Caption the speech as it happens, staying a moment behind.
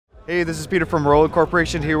Hey, this is Peter from Roland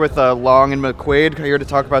Corporation here with Long and McQuade, here to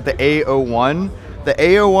talk about the A-01. The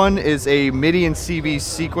A-01 is a MIDI and CV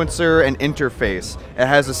sequencer and interface. It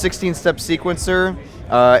has a 16-step sequencer.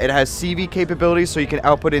 It has CV capabilities, so you can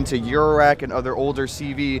output into Eurorack and other older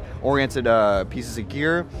CV-oriented pieces of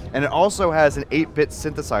gear. And it also has an 8-bit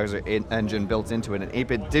synthesizer engine built into it, an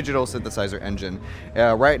 8-bit digital synthesizer engine.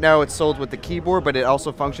 Right now it's sold with the keyboard, but it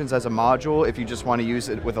also functions as a module. If you just want to use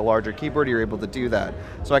it with a larger keyboard, you're able to do that.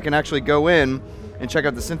 So I can actually go in and check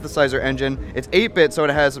out the synthesizer engine. It's 8-bit, so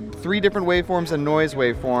it has 3 different waveforms and noise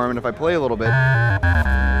waveform, and if I play a little bit,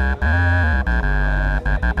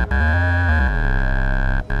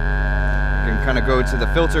 kind of go to the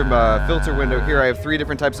filter window here. I have 3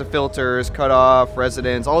 different types of filters: cutoff,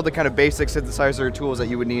 resonance, all the kind of basic synthesizer tools that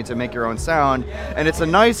you would need to make your own sound. And it's a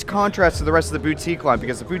nice contrast to the rest of the boutique line,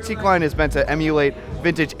 because the boutique line is meant to emulate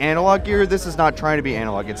vintage analog gear. This is not trying to be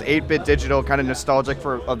analog. It's 8-bit digital, kind of nostalgic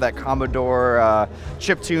of that Commodore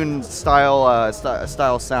chiptune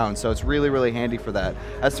style sound. So it's really, really handy for that.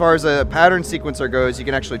 As far as a pattern sequencer goes, you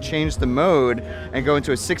can actually change the mode and go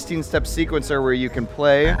into a 16-step sequencer where you can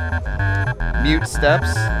play, mute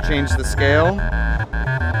steps, change the scale,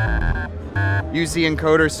 use the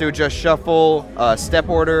encoders to adjust shuffle, step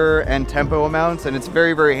order, and tempo amounts, and it's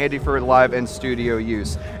very, very handy for live and studio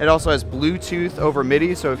use. It also has Bluetooth over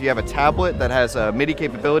MIDI, so if you have a tablet that has a MIDI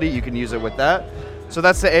capability, you can use it with that. So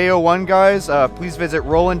that's the A-01, guys. Please visit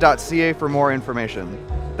roland.ca for more information.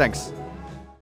 Thanks.